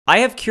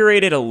I have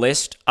curated a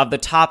list of the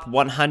top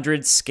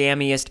 100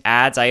 scammiest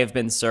ads I have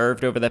been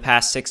served over the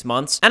past 6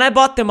 months, and I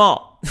bought them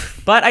all.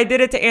 But I did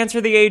it to answer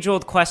the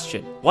age-old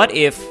question: what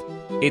if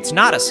it's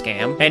not a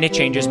scam and it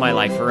changes my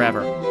life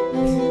forever?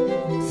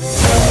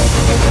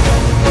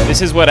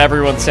 This is what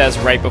everyone says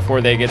right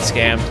before they get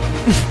scammed.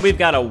 We've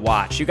got a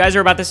watch. You guys are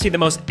about to see the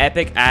most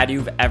epic ad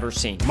you've ever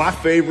seen. My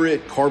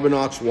favorite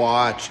Carbinox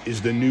watch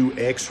is the new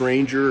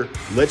X-Ranger.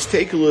 Let's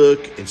take a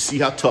look and see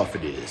how tough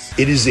it is.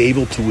 It is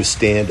able to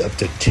withstand up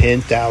to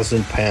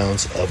 10,000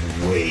 pounds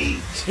of weight.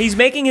 He's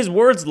making his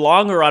words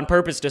longer on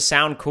purpose to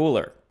sound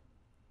cooler.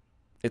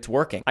 It's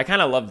working. I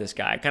kind of love this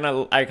guy. I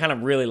kind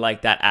of really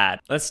like that ad.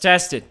 Let's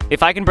test it.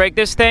 If I can break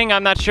this thing,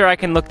 I'm not sure I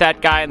can look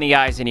that guy in the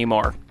eyes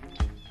anymore.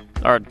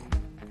 Or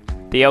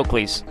the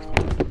Oakleys.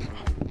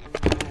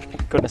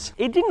 Goodness.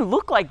 It didn't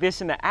look like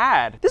this in the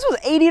ad. This was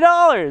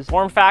 $80.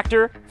 Form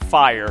factor,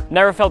 fire.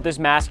 Never felt this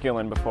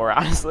masculine before,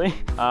 honestly.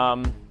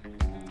 All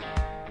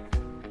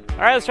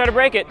right, let's try to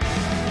break it.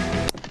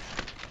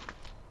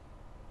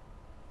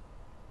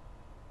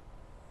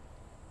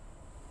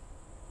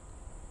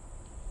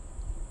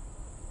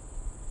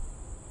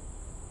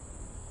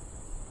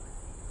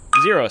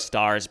 Zero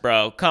stars,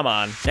 bro. Come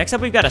on. Next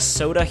up, we've got a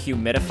soda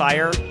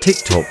humidifier.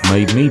 TikTok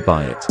made me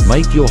buy it.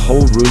 Make your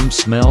whole room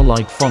smell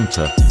like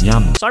Fanta.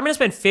 Yum. So I'm gonna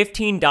spend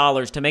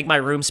 $15 to make my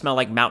room smell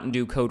like Mountain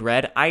Dew Code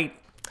Red. And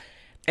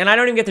I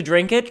don't even get to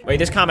drink it? Wait,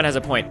 this comment has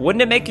a point.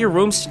 Wouldn't it make your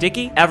room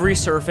sticky? Every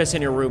surface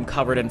in your room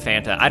covered in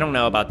Fanta. I don't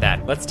know about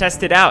that. Let's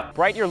test it out.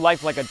 Bright your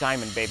life like a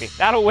diamond, baby.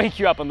 That'll wake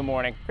you up in the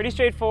morning. Pretty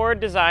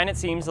straightforward design, it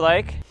seems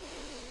like.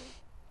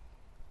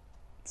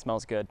 It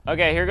smells good.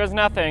 Okay, here goes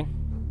nothing.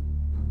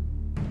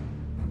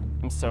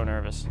 I'm so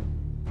nervous.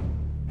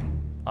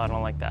 Oh, I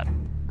don't like that.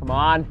 Come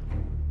on.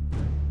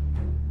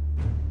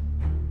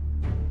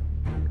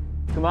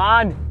 Come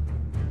on.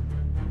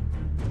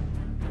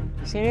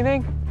 You see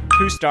anything?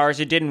 2 stars,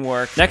 it didn't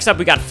work. Next up,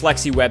 we got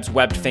Flexi Web's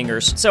webbed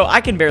fingers. So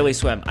I can barely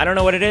swim. I don't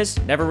know what it is.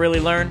 Never really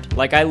learned.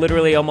 Like, I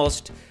literally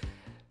almost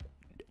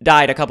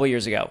died a couple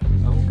years ago.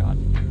 Oh, God.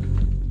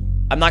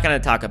 I'm not gonna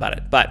talk about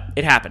it, but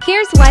it happened.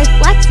 Here's why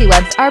Flexi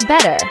Webs are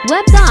better.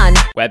 Webs on.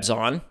 Webs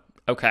on.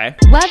 Okay.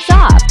 Webs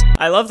off.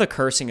 I love the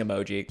cursing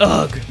emoji.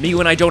 Ugh, me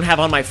when I don't have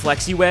on my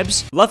Flexi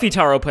Webs. Luffy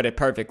Taro put it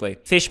perfectly.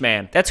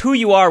 Fishman, that's who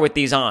you are with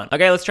these on.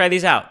 Okay, let's try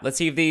these out. Let's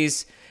see if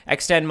these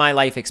extend my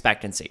life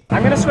expectancy.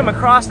 I'm gonna swim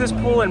across this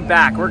pool and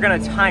back. We're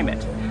gonna time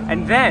it.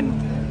 And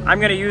then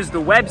I'm gonna use the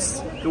web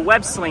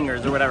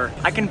slingers or whatever.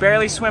 I can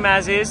barely swim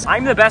as is.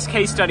 I'm the best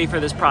case study for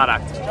this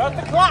product. Start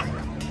the clock.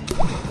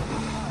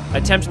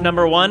 Attempt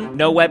number 1,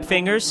 no web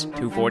fingers,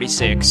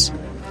 246. Dude,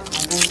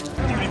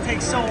 it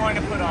takes so long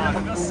to put on.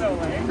 It feels so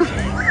lame.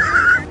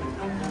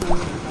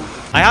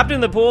 I hopped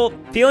in the pool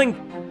feeling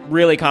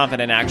really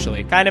confident,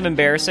 actually. Kind of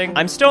embarrassing.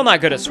 I'm still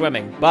not good at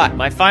swimming, but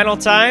my final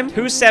time,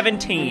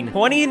 2:17.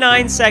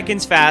 29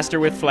 seconds faster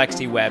with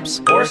Flexi Webs.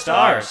 4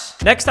 stars.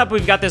 Next up,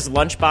 we've got this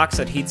lunchbox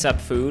that heats up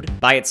food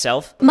by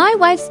itself. My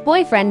wife's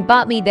boyfriend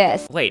bought me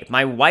this. Wait,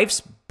 my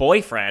wife's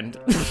boyfriend?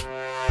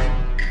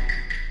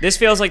 This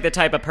feels like the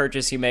type of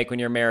purchase you make when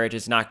your marriage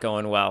is not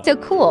going well. So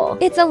cool.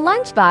 It's a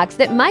lunchbox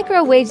that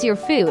microwaves your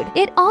food.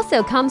 It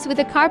also comes with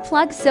a car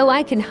plug so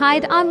I can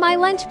hide on my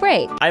lunch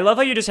break. I love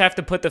how you just have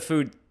to put the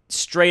food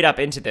straight up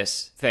into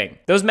this thing.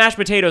 Those mashed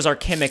potatoes are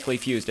chemically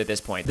fused at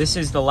this point. This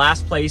is the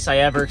last place I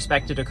ever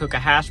expected to cook a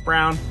hash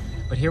brown,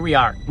 but here we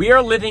are. We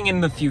are living in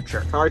the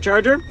future. Car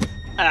charger?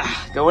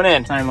 Going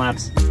in. Time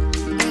lapse.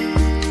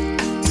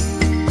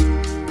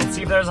 Let's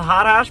see if there's a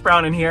hot hash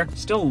brown in here.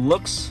 Still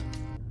looks...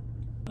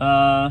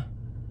 I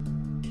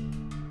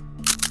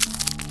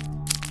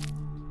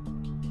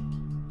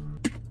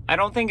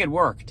don't think it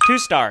worked. 2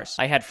 stars.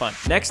 I had fun.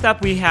 Next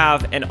up, we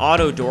have an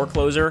auto door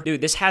closer. Dude,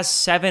 this has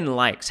 7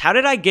 likes. How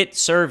did I get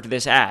served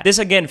this ad? This,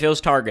 again, feels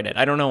targeted.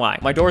 I don't know why.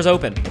 My door's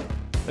open.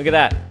 Look at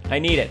that. I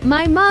need it.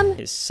 My mom...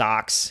 His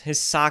socks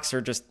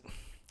are just...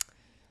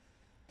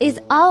 is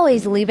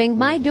always leaving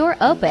my door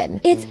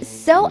open. It's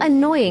so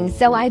annoying,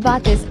 so I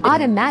bought this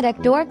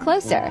automatic door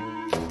closer.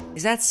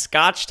 Is that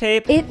Scotch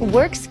tape? It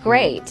works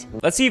great.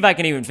 Let's see if I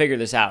can even figure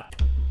this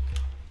out.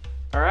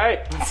 All right,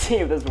 let's see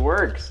if this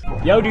works.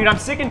 Yo, dude, I'm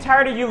sick and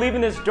tired of you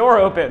leaving this door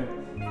open.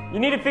 You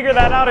need to figure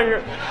that out or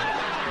you're...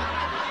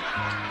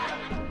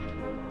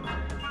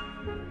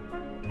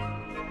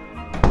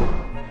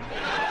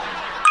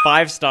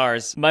 5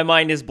 stars. My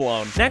mind is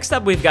blown. Next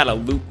up, we've got a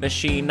loop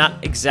machine.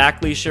 Not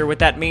exactly sure what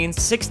that means.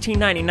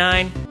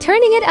 $16.99.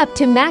 Turning it up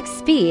to max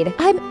speed.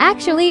 I'm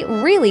actually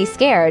really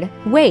scared.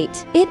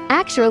 Wait, it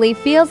actually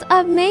feels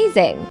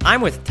amazing.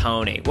 I'm with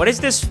Tony. What is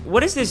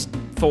this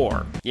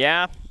for?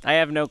 Yeah, I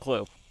have no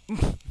clue.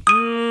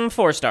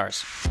 4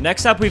 stars.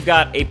 Next up, we've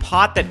got a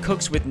pot that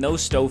cooks with no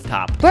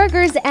stovetop.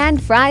 Burgers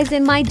and fries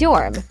in my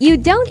dorm. You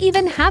don't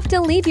even have to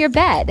leave your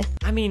bed.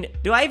 I mean,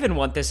 do I even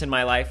want this in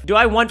my life? Do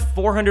I want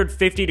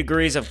 450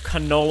 degrees of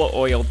canola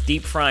oil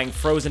deep frying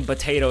frozen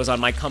potatoes on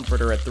my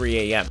comforter at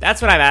 3 a.m.?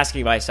 That's what I'm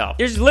asking myself.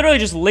 There's literally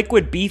just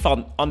liquid beef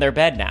on their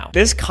bed now.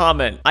 This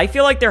comment, I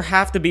feel like there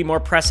have to be more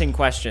pressing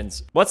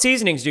questions. What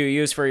seasonings do you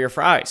use for your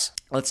fries?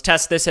 Let's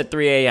test this at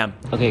 3 a.m.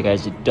 Okay,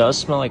 guys, it does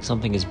smell like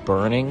something is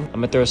burning. I'm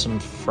gonna throw some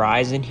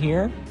fries in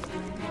here.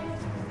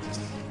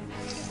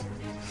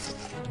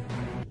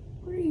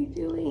 What are you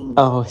doing?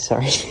 Oh,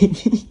 sorry.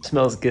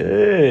 Smells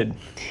good.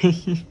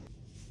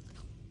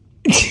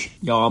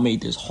 Y'all, I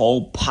made this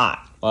whole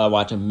pot while I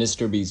watch a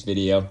Mr. Beast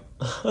video.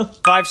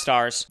 5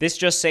 stars. This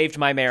just saved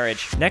my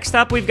marriage. Next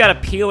up, we've got a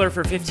peeler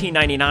for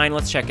 $15.99.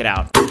 Let's check it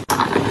out.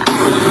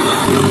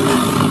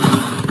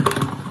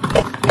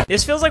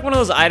 This feels like one of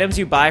those items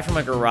you buy from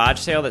a garage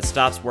sale that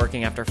stops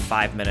working after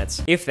 5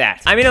 minutes. If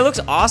that. I mean, it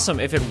looks awesome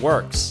if it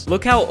works.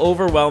 Look how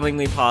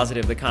overwhelmingly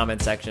positive the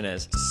comment section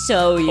is.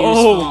 So useful.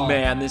 Oh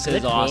man, this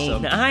is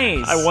awesome.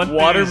 Nice. I want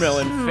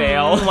watermelon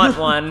fail. Want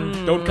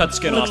one. Don't cut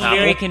skin Looks off.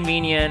 very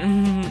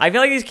convenient. I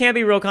feel like these can't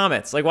be real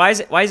comments. Like, why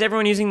is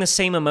everyone using the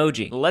same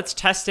emoji? Let's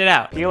test it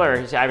out.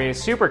 Peeler, I mean,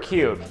 it's super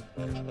cute.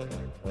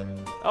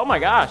 Oh my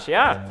gosh,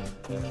 yeah.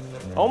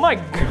 Oh my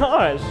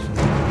gosh.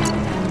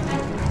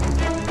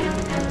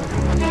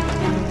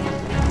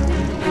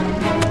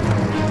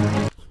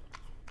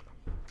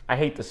 I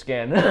hate the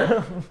skin.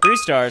 3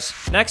 stars.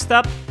 Next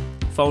up,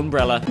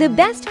 Phonebrella. The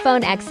best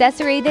phone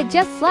accessory that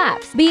just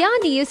slaps.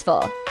 Beyond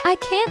useful. I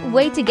can't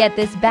wait to get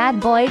this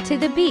bad boy to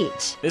the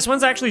beach. This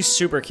one's actually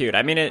super cute.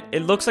 I mean,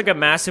 it looks like a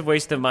massive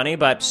waste of money,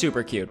 but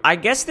super cute. I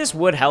guess this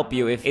would help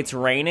you if it's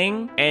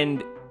raining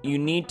and you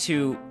need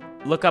to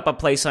look up a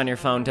place on your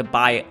phone to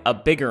buy a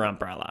bigger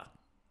umbrella.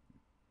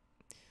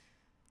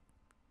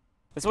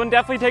 This one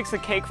definitely takes the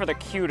cake for the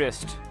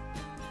cutest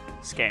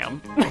scam.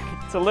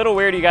 It's a little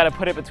weird you gotta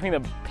put it between the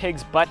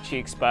pig's butt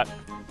cheeks, but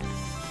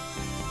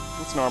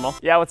it's normal.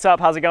 Yeah, what's up?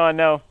 How's it going?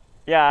 No.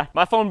 Yeah,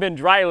 my phone been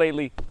dry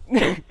lately.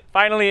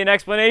 Finally an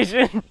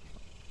explanation.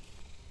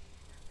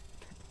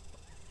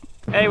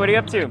 Hey, what are you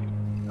up to?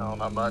 No,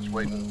 not much.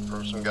 Waiting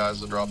for some guys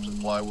to drop some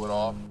plywood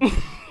off.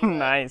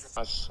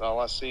 Nice. All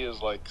I see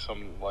is like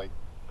some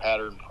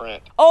pattern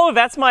print. Oh,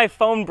 that's my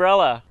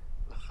Phonebrella.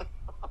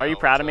 Are you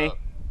proud of me? Up?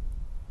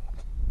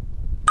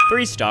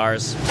 3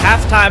 stars.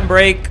 Halftime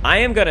break. I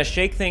am gonna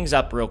shake things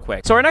up real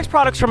quick. So our next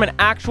product's from an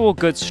actual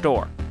good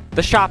store.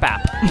 The Shop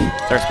app.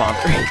 They're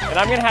sponsoring. And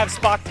I'm gonna have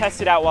Spock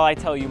test it out while I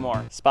tell you more.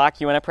 Spock,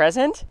 you want a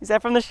present? Is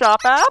that from the Shop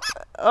app?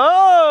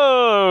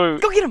 Oh!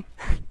 Go get him!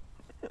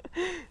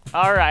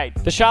 All right.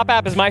 The Shop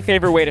app is my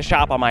favorite way to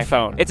shop on my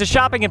phone. It's a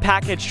shopping and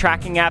package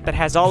tracking app that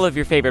has all of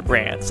your favorite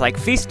brands, like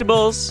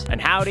Feastables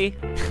and Howdy.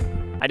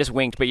 I just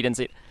winked, but you didn't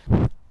see it.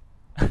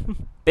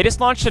 They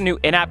just launched a new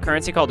in-app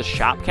currency called the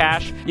Shop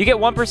Cash. You get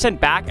 1%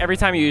 back every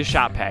time you use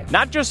Shop Pay.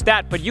 Not just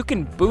that, but you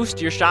can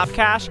boost your Shop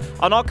Cash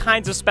on all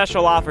kinds of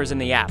special offers in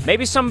the app.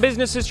 Maybe some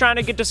business is trying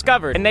to get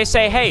discovered, and they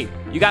say, hey,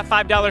 you got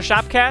 $5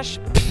 Shop Cash?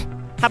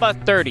 How about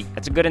 30?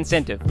 That's a good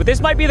incentive. But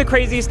this might be the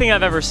craziest thing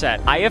I've ever said.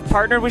 I have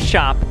partnered with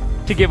Shop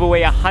to give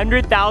away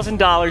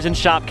 $100,000 in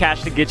Shop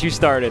Cash to get you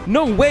started.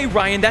 No way,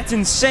 Ryan, that's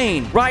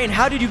insane. Ryan,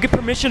 how did you get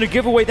permission to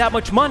give away that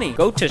much money?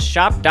 Go to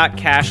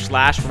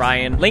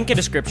shop.cash/Ryan, link in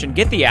description,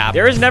 get the app.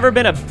 There has never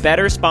been a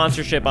better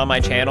sponsorship on my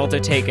channel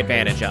to take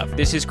advantage of.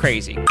 This is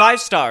crazy.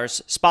 5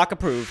 stars, Spock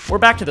approved. We're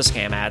back to the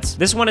scam ads.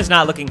 This one is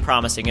not looking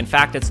promising. In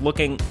fact, it's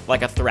looking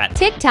like a threat.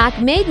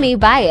 TikTok made me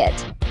buy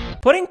it.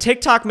 Putting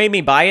TikTok made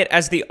me buy it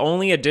as the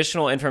only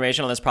additional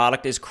information on this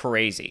product is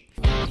crazy.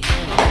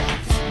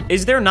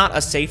 Is there not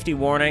a safety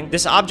warning?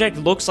 This object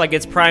looks like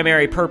its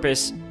primary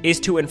purpose is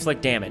to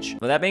inflict damage.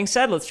 With that being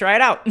said, let's try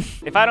it out.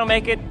 If I don't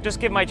make it, just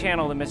give my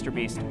channel to Mr.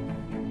 Beast.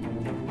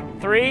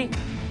 3,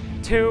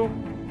 2,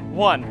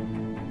 1.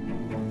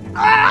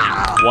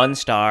 1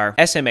 star.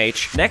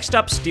 SMH. Next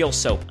up, Steel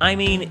Soap. I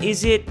mean,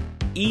 is it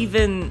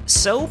even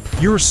soap?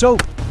 Your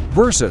soap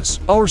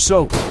versus our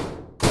soap.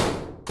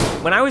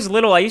 When I was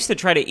little, I used to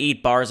try to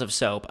eat bars of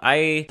soap.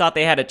 I thought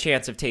they had a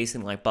chance of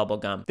tasting like bubble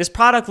gum. This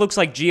product looks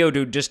like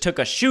Geodude just took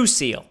a shoe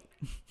seal.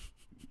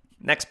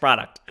 Next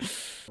product.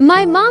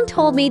 My mom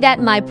told me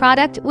that my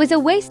product was a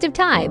waste of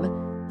time.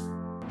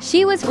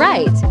 She was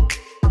right.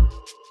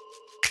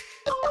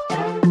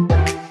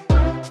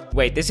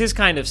 Wait, this is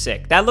kind of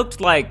sick. That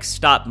looked like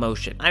stop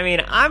motion. I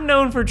mean, I'm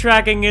known for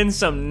tracking in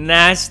some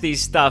nasty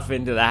stuff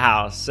into the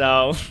house,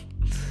 so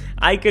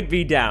I could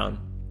be down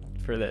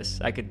for this.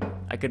 I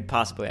could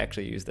possibly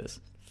actually use this.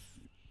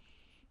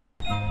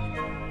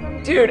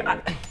 Dude,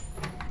 ugh,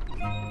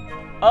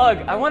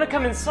 I want to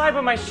come inside,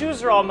 but my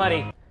shoes are all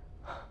muddy. I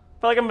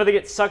feel like I'm gonna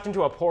get sucked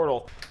into a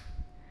portal.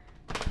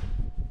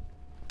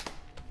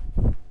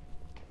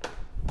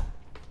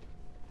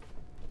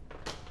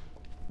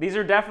 These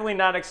are definitely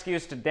not an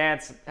excuse to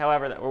dance,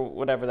 however, or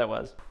whatever that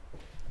was.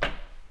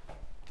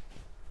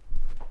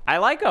 I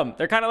like them.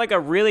 They're kind of like a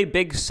really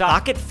big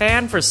socket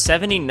fan for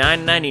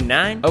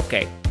 $79.99.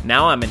 Okay,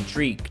 Now I'm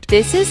intrigued.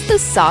 This is the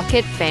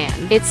socket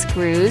fan. It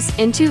screws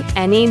into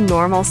any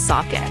normal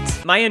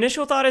socket. My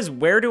initial thought is,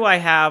 where do I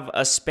have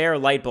a spare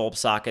light bulb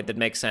socket that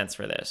makes sense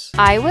for this?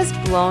 I was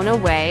blown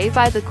away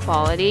by the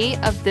quality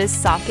of this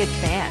socket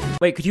fan.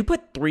 Wait, could you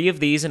put 3 of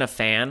these in a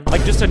fan?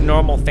 Like just a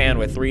normal fan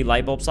with 3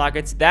 light bulb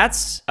sockets?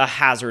 That's a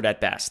hazard at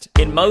best.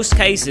 In most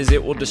cases,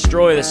 it will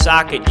destroy the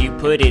socket you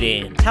put it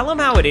in. Tell him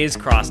how it is,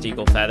 Crossed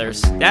Eagle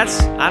Feathers.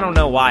 I don't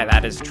know why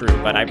that is true,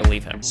 but I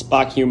believe him.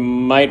 Spock, you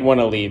might want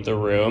to leave the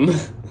room.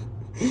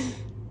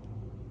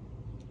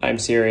 I'm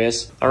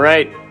serious. All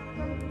right,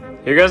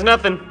 here goes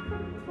nothing.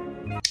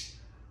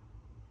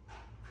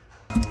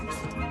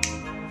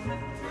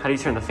 How do you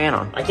turn the fan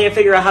on? I can't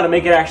figure out how to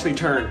make it actually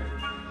turn.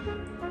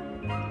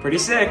 Pretty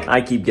sick.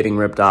 I keep getting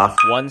ripped off.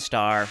 1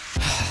 star.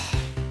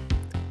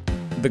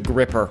 The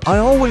gripper. I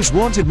always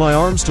wanted my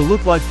arms to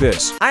look like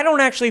this, I don't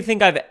actually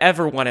think I've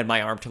ever wanted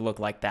my arm to look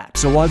like that.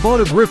 so I bought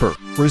a gripper.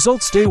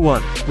 Results day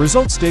 1.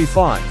 Results day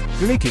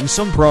 5. You're making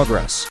some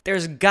progress.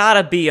 There's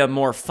gotta be a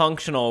more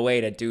functional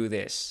way to do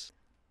this.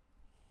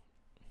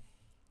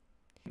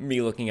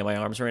 Me looking at my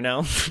arms right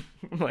now.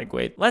 I'm like,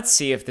 wait, let's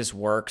see if this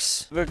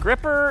works. The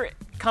gripper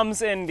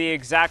comes in the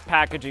exact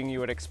packaging you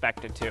would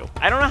expect it to.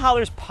 I don't know how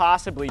there's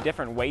possibly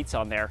different weights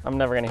on there. I'm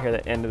never gonna hear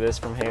the end of this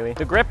from Haley.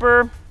 The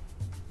gripper.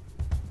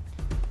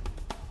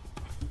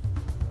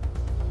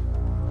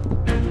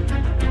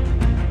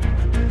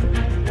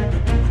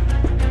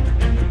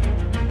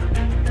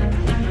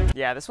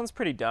 Yeah, this one's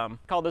pretty dumb.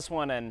 Call this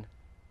one an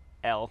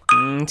L.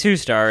 2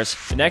 stars.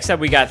 Next up,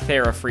 we got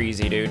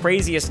Therafreezy, dude.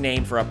 Craziest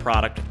name for a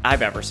product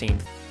I've ever seen.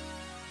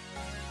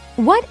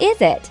 What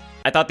is it?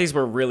 I thought these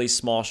were really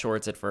small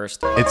shorts at first.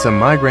 It's a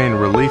migraine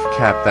relief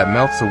cap that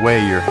melts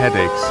away your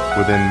headaches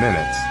within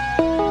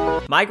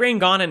minutes. Migraine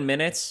gone in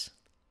minutes?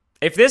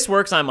 If this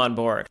works, I'm on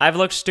board. I've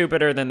looked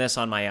stupider than this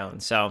on my own,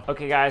 so.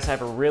 Okay guys, I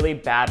have a really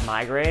bad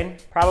migraine,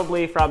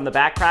 probably from the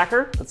back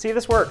cracker. Let's see if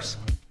this works.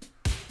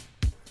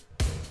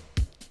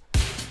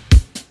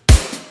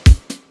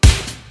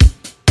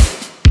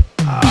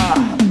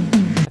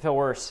 I feel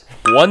worse.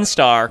 1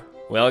 star.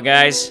 Well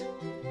guys,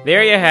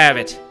 there you have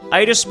it.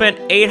 I just spent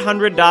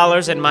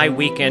 $800 in my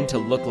weekend to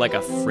look like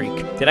a freak.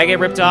 Did I get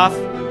ripped off?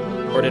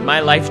 Or did my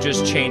life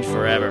just change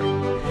forever?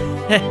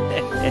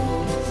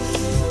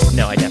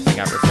 No, I definitely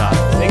got ripped off.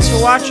 Thanks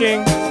for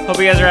watching. Hope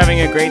you guys are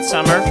having a great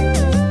summer.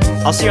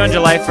 I'll see you on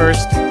July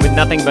 1st with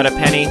nothing but a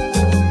penny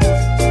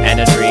and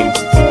a dream.